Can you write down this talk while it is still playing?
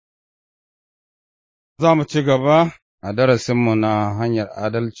Za mu ci gaba a darasinmu na hanyar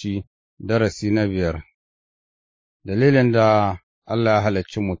adalci, darasi na 5, dalilin da Allah ya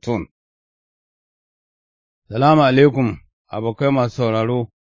halicci mutum. Salamu alaikum, abokai masu sauraro,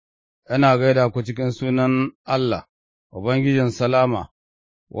 yana gaida ku cikin sunan Allah, Ubangijin Salama,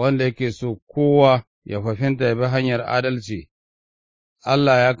 wanda yake so kowa ya fahimta ya bi hanyar adalci.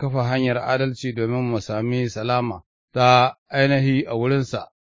 Allah ya kafa hanyar adalci domin mu sami salama ta ainihi a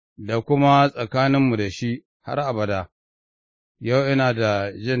wurinsa, da kuma tsakaninmu da shi har abada. Yau ina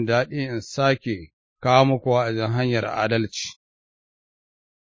da jin daɗi in sake kawo muku wa'azin hanyar adalci.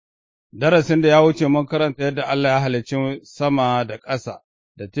 Darasin da ya wuce mun karanta yadda Allah ya halicci sama da ƙasa,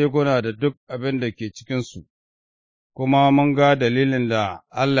 da tekuna da duk abin da ke cikinsu, kuma mun ga dalilin da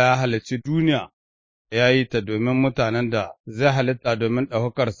Allah ya halicci duniya, ya yi ta domin mutanen da zai halitta domin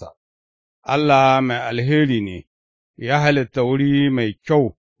ɗaukakarsa. Allah mai alheri ne, ya halitta wuri mai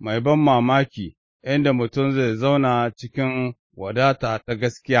kyau, mai ban mamaki, inda mutum zai zauna cikin wadata ta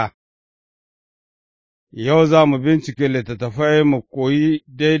gaskiya. Yau za mu bincike littattafai mu koyi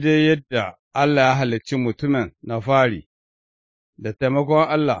daidai yadda Allah ya halicci mutumin na fari, da taimakon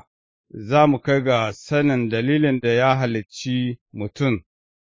Allah za mu kai ga sanin dalilin da ya halicci mutum.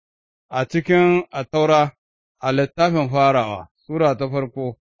 A cikin Attaura, a littafin farawa, Sura ta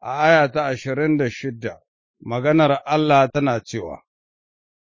farko, a aya ta 26, maganar Allah tana cewa,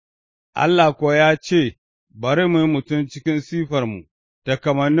 Allah kuwa ya ce, Bari mu yi mutum cikin sifarmu da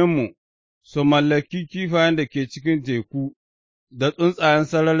kamanninmu, su mallaki kifayen da ke cikin teku, da tsuntsayen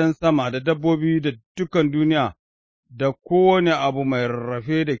sararin sama, da dabbobi, da dukan duniya, da kowane abu mai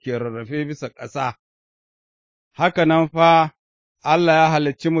rarrafe da ke rarrafe bisa ƙasa. Haka nan fa, Allah ya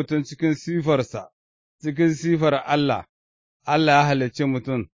halicci mutum cikin sifarsa, cikin sifar Allah, Allah ya halicci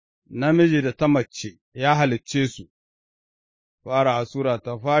mutum, namiji da ta mace ya halicce su. Fara a Sura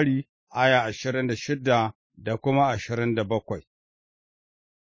ta fari, aya 26 da kuma 27.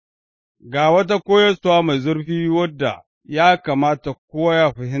 Ga wata koyarwa mai zurfi wadda ya kamata kowa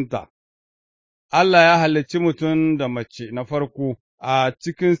ya fahimta, Allah ya halicci mutum da mace na farko a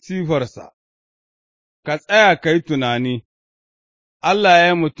cikin sifarsa, ka tsaya ka yi tunani, Allah ya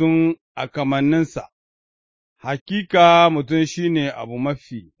yi mutum a kamanninsa, hakika mutum shi ne abu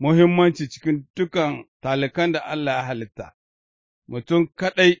mafi muhimmanci cikin dukan talikan da Allah ya halitta, mutum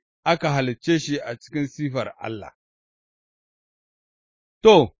kaɗai aka halicce shi a cikin sifar Allah.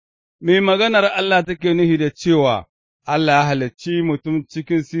 To, me maganar Allah take nufi da cewa Allah ya halicci mutum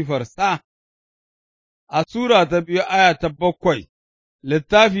cikin sifarsa? A Sura ta 2 aya ta 7,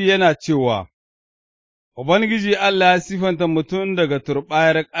 littafi yana cewa, Ubangiji Allah ya sifanta mutum daga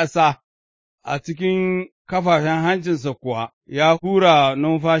turɓayar ƙasa, a cikin kafafen hancinsa kuwa ya hura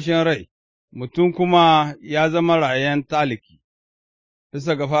numfashin rai, mutum kuma ya zama rayen taliki.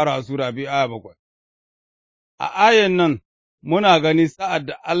 Bisa ga fara Sura 2 aya 7. A ayan nan, muna gani sa'ad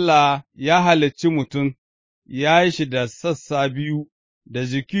da Allah ya halicci mutum, ya yi shi da sassa biyu, da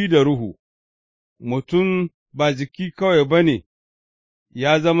jiki da ruhu, mutum ba jiki kawai ba ne,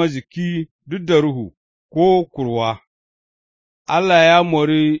 ya zama jiki duk da ruhu ko kurwa. Allah ya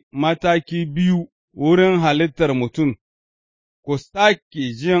mori mataki biyu wurin halittar mutum, ku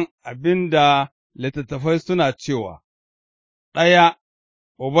sake jin abin da littattafai suna cewa, ɗaya,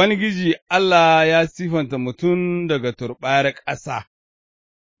 Ubangiji Allah ya sifanta mutum daga turɓayar ƙasa,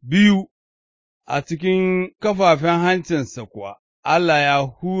 biyu, a cikin kafafen hancinsa kuwa Allah ya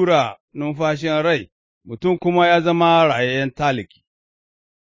hura numfashin rai, mutum kuma ya zama rayayyen taliki.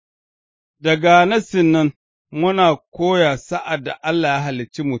 Daga nassin nan, muna koya sa'ad da Allah ya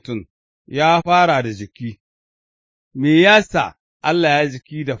halicci mutum, ya fara da jiki, me yasa Allah ya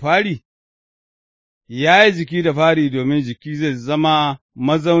jiki da fari? Ya yi jiki da fari domin jiki zai zama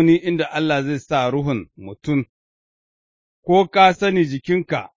mazauni inda Allah zai sa ruhun mutum, ko ka sani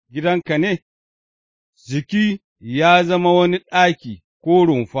jikinka gidanka ne? Jiki ya zama wani ɗaki ko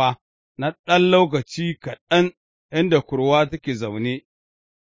rumfa na ɗan lokaci kaɗan inda kurwa take zaune.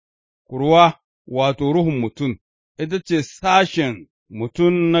 Kurwa, wato ruhun mutum, ita ce sashen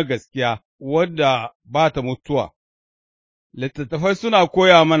mutum na gaskiya wadda ba ta mutuwa. Littattafai suna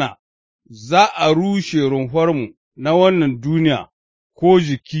koya mana, za a rushe rumfarmu na wannan duniya ko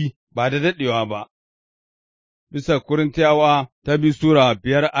jiki ba da daɗewa ba, bisa Korintiyawa ta 2 Sura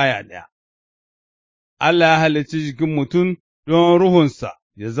 5 aya 1. Allah ya halicci jikin mutum don ruhunsa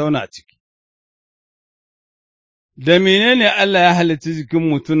ya zauna ciki. Da menene Allah ya halicci jikin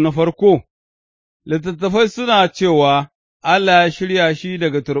mutum na farko? Littattafai suna cewa Allah ya shirya shi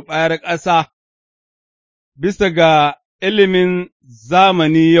daga turɓayar ƙasa, bisa ga ilimin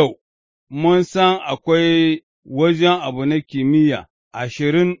zamani yau, mun san akwai wajen abu na kimiyya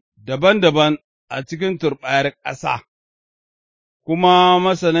 20 daban-daban a cikin turɓayar ƙasa, kuma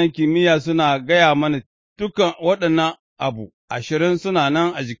masanan kimiyya suna gaya mana dukan waɗannan abu 20 suna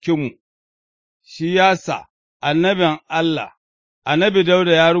nan a jikinmu, shi yasa annabin Allah, annabi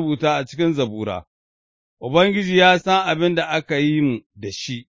Dauda ya rubuta a cikin zabura, Ubangiji ya san abin da aka yi mu da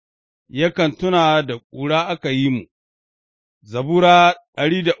shi, yakan tuna da ƙura aka yi mu. Zabura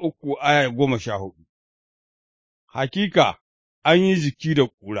 103:14. Hakika an yi jiki da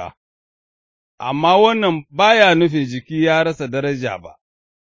ƙura, amma wannan baya nufin jiki ya rasa daraja ba.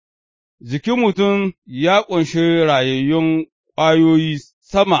 Jikin mutum ya ƙunshi rayayyun ƙwayoyi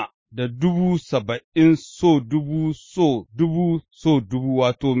sama da 70,000 so 1000 so 1000 so 1000,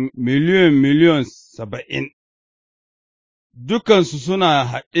 wato miliyon 70. Dukansu suna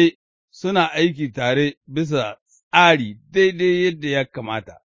haɗe, suna aiki tare bisa tsari daidai yadda ya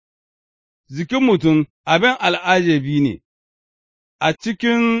kamata. Jikin mutum abin al'ajabi ne, a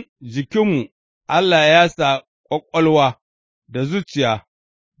cikin jikinmu Allah ya sa ƙwaƙwalwa, da zuciya,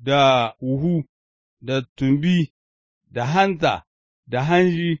 da huhu, da tumbi, da hanta, da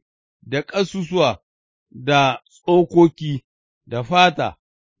hanji, da ƙasusuwa, da tsokoki, da fata,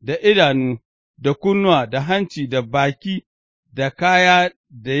 da idanu, da kunnuwa, da hanci, da baki, da kaya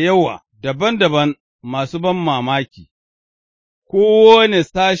da yawa daban-daban masu ban mamaki, kowane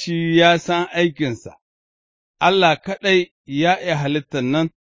sashi ya san aikinsa, Allah kaɗai ya iya halittar nan,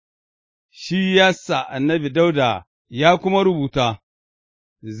 shi ya sa annabi Dauda ya kuma rubuta,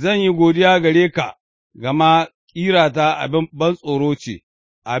 Zan yi godiya gare ka, gama ƙirata abin bantsoro ce,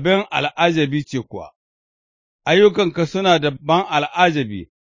 abin al'ajabi ce kuwa, ayyukanka suna da ban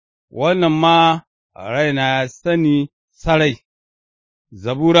al'ajabi, wannan ma raina ya sani sarai.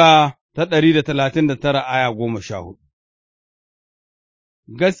 Zabura ta 139:14.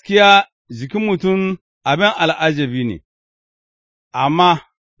 Gaskiya jikin mutum abin al'ajabi ne, amma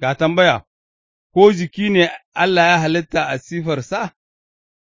ga tambaya, ko jiki ne Allah ya halitta a sifarsa?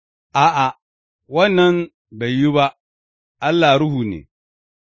 A'a, wannan bai yi ba, Allah ruhu ne,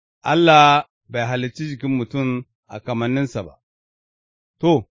 Allah bai halicci jikin mutum a kamanninsa ba.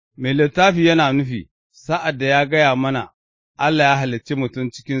 To, me littafi yana nufi sa'ad da ya gaya mana Allah ya halicci mutum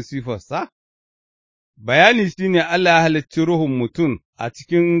cikin sifarsa? Bayani shi ne Allah ya halicci ruhun mutum a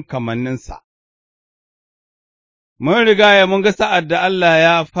cikin kamanninsa. Mun riga mun ga sa'ad da Allah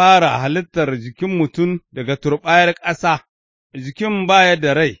ya fara halittar jikin mutum daga turɓayar ƙasa, jikin baya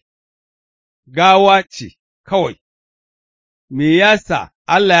da rai, gawa ce kawai. Me yasa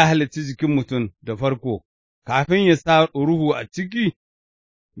Allah ya halicci jikin mutum da farko, kafin ya sa ruhu a ciki?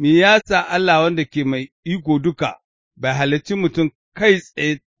 Me yasa Allah wanda ke mai iko duka bai halicci mutum kai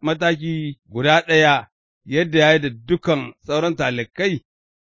tsaye mataki guda ɗaya yadda ya yi da dukan sauran talikai?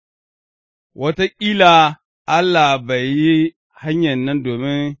 Wataƙila Allah bai yi hanyar nan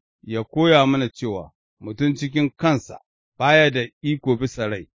domin ya koya mana cewa mutum cikin kansa baya da iko bisa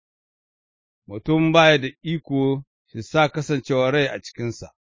rai, mutum baya da iko shi sa kasancewa rai a cikinsa,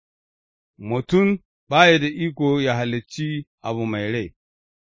 mutum baya da iko ya halicci abu mai rai,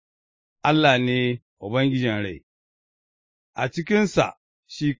 Allah ne Ubangijin rai, a cikinsa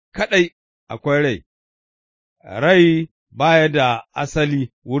shi kaɗai akwai rai, rai baya da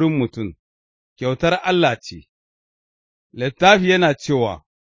asali wurin mutum, kyautar Allah ce. Littafi yana cewa,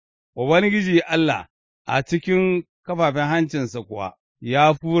 Ubangiji Allah a cikin kafafen hancinsa kuwa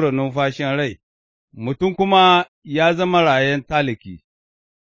ya fura numfashin rai, mutum kuma ya zama rayen taliki.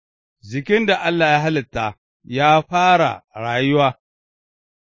 Jikin da Allah ya halitta ya fara rayuwa,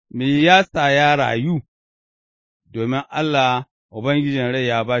 me yasa ya rayu? Domin Allah Ubangijin rai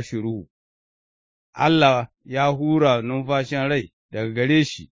ya ba shi ruhu, Allah ya hura numfashin rai daga gare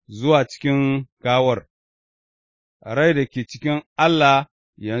shi zuwa cikin gawar, rai da ke cikin Allah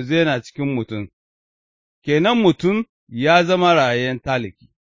yanzu yana cikin mutum, kenan mutum ya zama rayen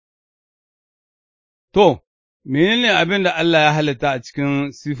taliki. To, menene abin da Allah ya halitta a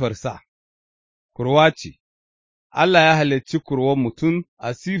cikin sifarsa? Kurwa ce, Allah ya halicci kurwan mutum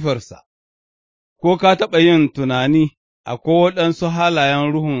a sifarsa, ko ka taɓa yin tunani akwai waɗansu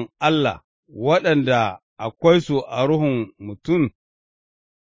halayen Ruhun Allah waɗanda akwai su a ruhun mutum?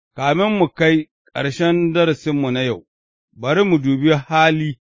 Kamin mu kai ƙarshen darasinmu na yau, bari mu dubi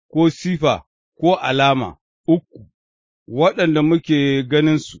hali ko sifa ko alama uku waɗanda muke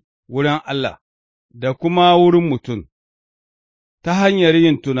ganinsu wurin Allah da kuma wurin mutum, ta hanyar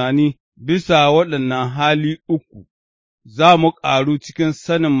yin tunani bisa waɗannan hali uku, za mu ƙaru cikin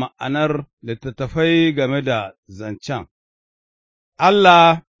sanin ma'anar littattafai game da zancen.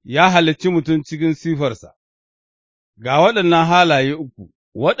 Allah ya halicci mutum cikin sifarsa, ga waɗannan halaye uku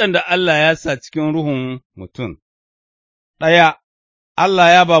waɗanda Allah ya sa cikin ruhun mutum. Ɗaya, Allah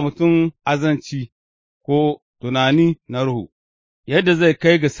ya ba mutum azanci ko tunani na ruhu, yadda zai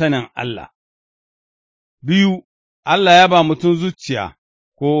kai ga sanin Allah. Biyu, Allah ya ba mutum zuciya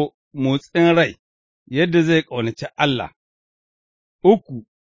ko motsin rai, yadda zai ƙaunaci Allah. Uku,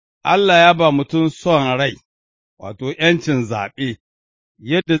 Allah ya ba mutum son rai, wato ’yancin zaɓe,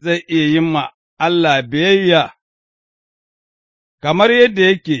 yadda zai iya yin ma Allah biyayya, kamar yadda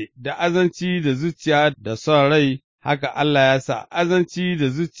yake da azanci da zuciya da son rai, haka Allah ya sa azanci da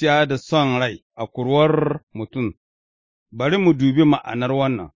zuciya da son rai a kurwar mutum. Bari mu dubi ma'anar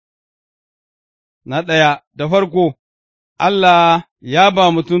wannan. Na ɗaya, da farko, Allah ya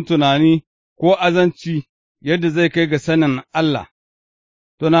ba mutum tunani ko azanci yadda zai kai ga sanin Allah,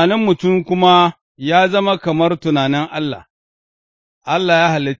 tunanin mutum kuma ya zama kamar tunanin Allah. Allah ya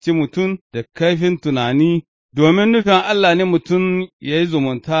halicci mutum da kaifin tunani domin nufin Allah ne mutum ya yi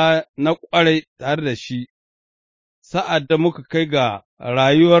zumunta na ƙwarai tare da shi. Sa'ad da muka kai ga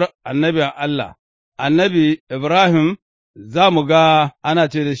rayuwar annabin Allah, annabi Ibrahim, za mu ga ana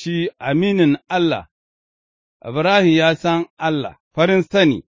ce da shi aminin Allah. Ibrahim ya san Allah, farin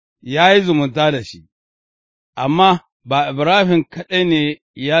sani, ya yi zumunta da shi, amma ba Ibrahim kaɗai ne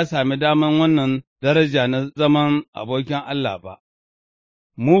ya sami daman wannan daraja na zaman abokin Allah ba,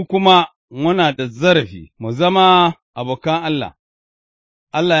 mu kuma muna da zarafi mu zama abokan Allah.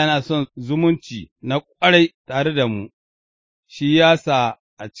 Allah yana son zumunci na ƙwarai tare da mu, shi ya sa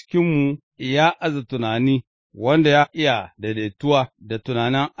a cikinmu ya aza tunani wanda ya iya daidaituwa da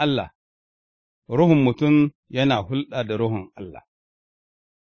tunanin Allah, ruhun mutum yana hulɗa da ruhun Allah.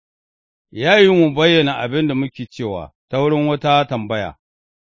 Ya yi mu bayyana abin da muke cewa ta wurin wata tambaya,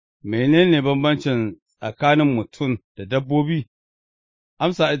 menene bambancin tsakanin mutum da dabbobi?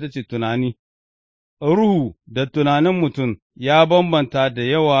 Amsa ita ce tunani. Ruhu da tunanin mutum ya bambanta da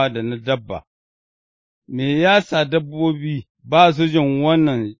yawa da na dabba. Me ya sa dabbobi ba su jin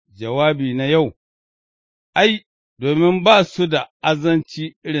wannan jawabi na yau? Ai, domin ba su da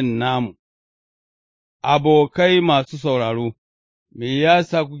azanci irin namu. Abokai masu sauraro, me ya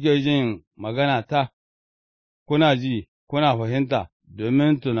sa kuke jin magana ta? Kuna ji, kuna fahimta,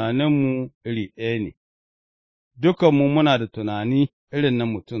 domin tunaninmu iri ɗaya ne, dukanmu muna da tunani irin na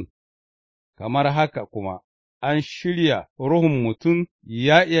mutum, kamar haka kuma an shirya ruhun mutum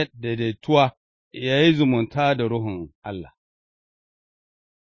ya iya daidaituwa ya yi zumunta da ruhun Allah.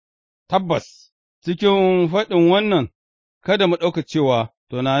 Tabbas, cikin faɗin wannan, kada mu ɗauka cewa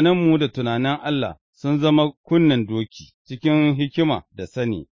tunaninmu da tunanin Allah sun zama kunnen doki cikin hikima da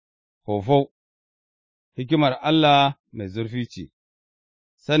sani, hofau, hikimar Allah mai zurfi ce,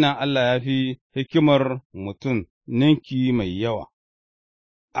 sanin Allah ya fi hikimar mutum ninki mai yawa.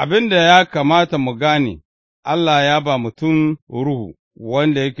 Abin da ya kamata mu gane, Allah ya ba mutum ruhu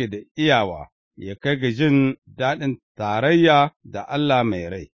wanda yake da iyawa ya kai ga jin daɗin tarayya da Allah mai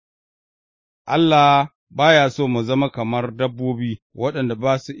rai. Allah ba ya so mu zama kamar dabbobi waɗanda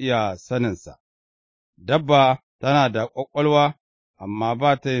ba su iya saninsa. Dabba tana da ƙwaƙwalwa, amma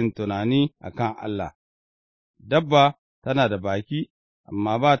ba ta yin tunani a kan Allah. Dabba tana da baki,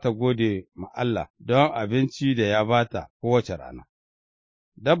 amma ba ta gode ma Allah don abinci da ya ba ta kowace rana.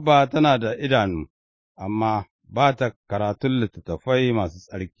 Dabba tana da idanu, amma ba ta karatun littattafai masu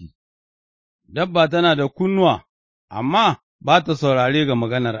tsarki. Dabba tana da kunnuwa, amma ba ta saurare ga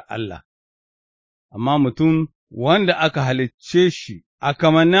maganar Allah. Amma mutum wanda aka halicce shi a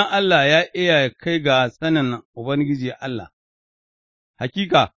kamannin Allah ya iya kai ga sanin Ubangiji Allah.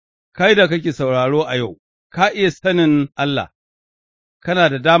 Hakika, kai da kake sauraro a yau, ka iya sanin Allah, kana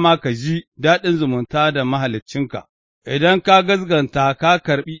da dama ka ji daɗin zumunta da Mahaliccinka, idan ka gazganta ka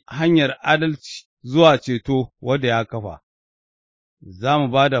karɓi hanyar adalci zuwa ceto wadda ya kafa. Za mu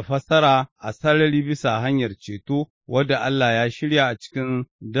ba da fassara a sarari bisa hanyar ceto wadda Allah ya shirya a cikin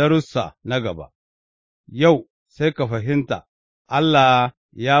darussa na gaba. Yau sai ka fahimta, Allah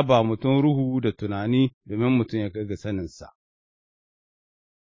ya ba mutum ruhu da tunani domin mutum ya kai ga saninsa.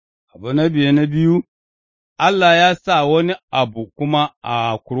 Abu na biyu, Allah ya sa wani abu kuma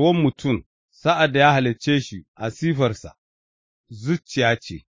a kurwan mutum sa'ad da ya halicce shi a sifarsa, zuciya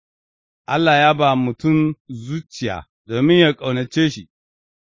ce. Allah ya ba mutum zuciya domin ya ƙaunace shi,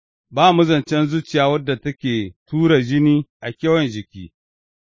 ba mu zancen zuciya wadda take tura jini a kewayen jiki,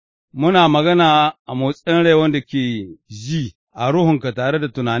 muna magana a motsin rai wanda ke ji a ruhunka tare da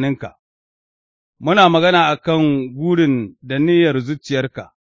tunaninka, muna magana a kan gurin da niyyar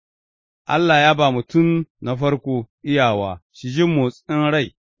zuciyarka. Allah ya ba mutum na farko iyawa shi ji motsin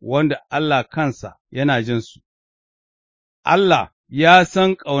rai wanda Allah kansa yana jinsu. Allah ya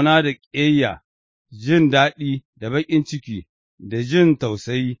san ƙauna da ƙiyayya, jin daɗi da baƙin ciki da jin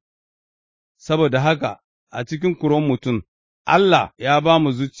tausayi, saboda haka a cikin kuron mutum Allah ya ba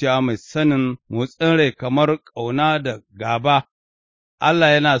mu zuciya mai sanin motsin rai kamar ƙauna da gaba. Allah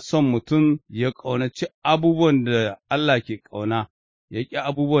yana son mutum ya ƙaunaci abubuwan da Allah ke ƙauna, ya ƙi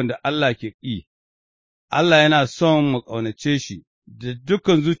abubuwan da Allah ke ƙi. Allah yana son mu ƙaunace shi da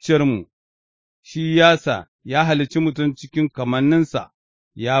dukan zuciyarmu, shi yasa ya halicci mutum cikin kamanninsa,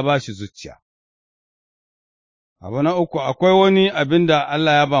 ya ba shi zuciya. Abu na uku, akwai wani abin da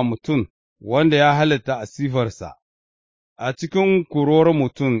Allah ya ba mutum wanda ya halitta a sifarsa, a cikin kuruwar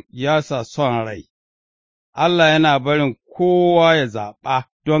mutum ya sa son rai. Allah yana barin kowa ya zaɓa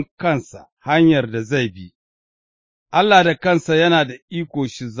don kansa hanyar da zai bi. Allah da kansa yana da iko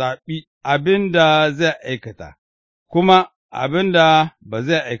shi zaɓi abin da zai aikata, kuma abin da ba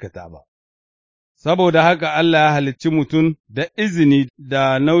zai aikata ba. Saboda haka Allah ya halicci mutum da izini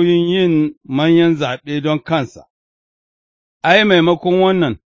da nauyin yin manyan zaɓe don kansa. Ai, maimakon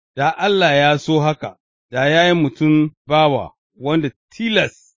wannan, da Allah ya so haka, da ya yi mutum bawa wanda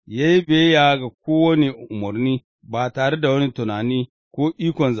tilas ya yi biyayya ga kowane umarni ba tare da wani tunani ko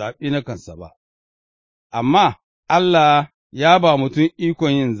ikon zaɓe na kansa ba. Amma Allah ya ba mutum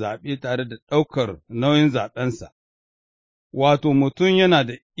ikon yin zaɓe tare da ɗaukar nauyin zaɓensa, wato, mutum yana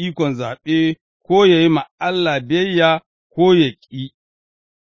da ikon zaɓe ko ya yi ma Allah biyayya ko ya ƙi.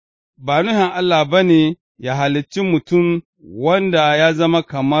 Ba nuhin Allah ba ne ya halicci mutum wanda ya zama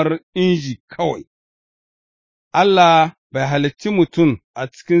kamar inji kawai. Allah bai halicci mutum a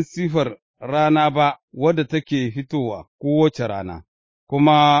cikin sifar rana ba wadda take fitowa kowace rana,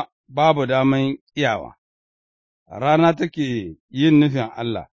 kuma babu daman ƙiyawa. Rana take yin nufin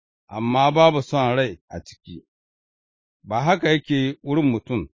Allah, amma babu son rai a ciki. Ba haka yake wurin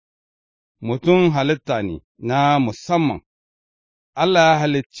mutum, mutum halitta ne na musamman. Allah ya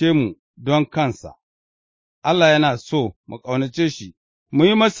halicce mu don kansa. Allah yana so mu ƙaunace shi, mu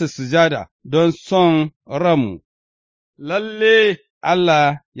yi masa sujada don son ranmu. Lalle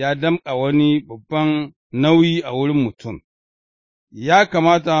Allah ya damƙa wani babban nauyi a wurin mutum, ya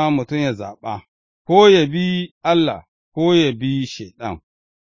kamata mutum ya zaɓa, ko ya bi Allah, ko ya bi Shaiɗan,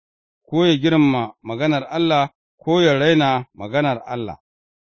 ko ya girma maganar Allah, ko ya raina maganar Allah.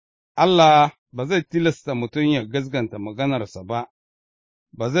 Allah ba zai tilasta mutum ya gaskanta maganarsa ba,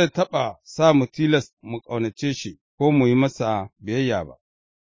 ba zai taɓa sa mu tilas mu ƙaunace shi ko mu yi masa biyayya ba,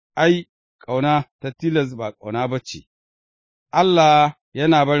 ai, ƙauna ta tilas ba ƙauna ba ce. Allah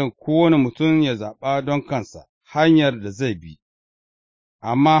yana barin kowane mutum ya zaɓa don kansa hanyar da zai bi,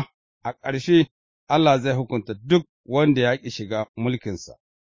 amma a ƙarshe Allah zai hukunta duk wanda ya ƙi shiga mulkinsa,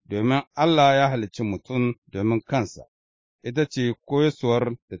 domin Allah ya halicci mutum domin kansa, ita ce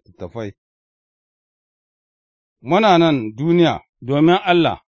koyaswar littattafai. Muna nan duniya domin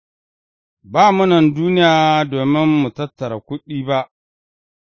Allah, ba mu nan duniya domin mu tattara kuɗi ba,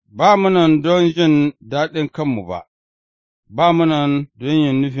 ba mu nan don jin daɗin kanmu ba, ba mu nan don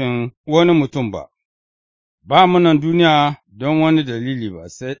yin nufin wani mutum ba, ba mu nan duniya don wani dalili ba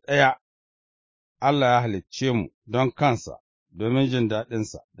sai ɗaya, Allah ya halicce mu don kansa, domin jin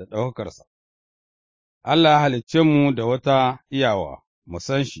daɗinsa da ɗaukakarsa. Allah ya halicce mu da wata iyawa, mu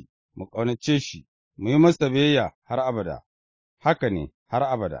san shi, mu ƙaunace shi, mu yi masa biyayya har abada, haka ne har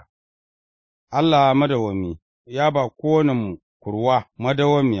abada. Allah madawwami ya ba kowanenmu kurwa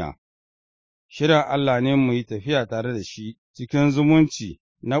madawwamiya, shirin Allah ne mu yi tafiya tare da shi cikin zumunci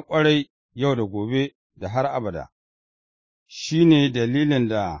na ƙwarai yau da gobe da har abada. Shi ne dalilin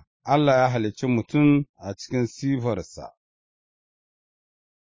da Allah ya halicci mutum a cikin sifarsa.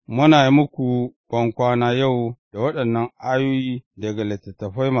 Muna yi muku kwankwana yau da waɗannan ayoyi daga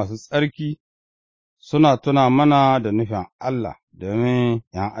littattafai masu tsarki, suna tuna mana da nufin Allah domin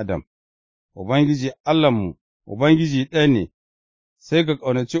 ’yan Adam. Ubangiji Allahnmu, Ubangiji ɗaya ne, sai ka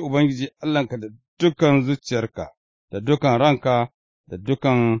ƙaunaci Ubangiji Allahnka da dukan zuciyarka, da dukan ranka, da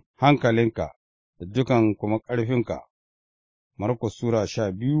dukan hankalinka, da dukan kuma ƙarfinka. Markus Sura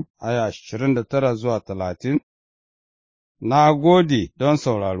 12, aya 29 zuwa 30. Na gode don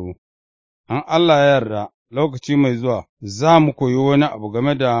sauraro, an Allah ya yarda lokaci mai zuwa za mu koyi wani abu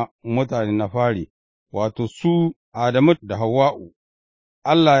game da mutane na fari, wato su Adamu da Hawwa'u.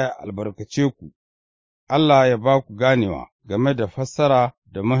 Allah ya albarkace ku, Allah ya ba ku ganewa game da fassara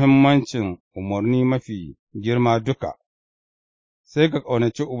da muhimmancin umarni mafi girma duka, sai ka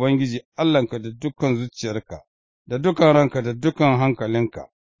ƙaunaci Ubangiji Allahnka da dukan zuciyarka, da dukan ranka, da dukan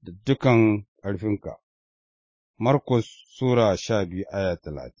hankalinka, da dukan ƙarfinka. Markus Sura 12 aya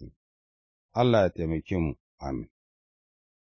 30. Allah ya taimake mu, amin.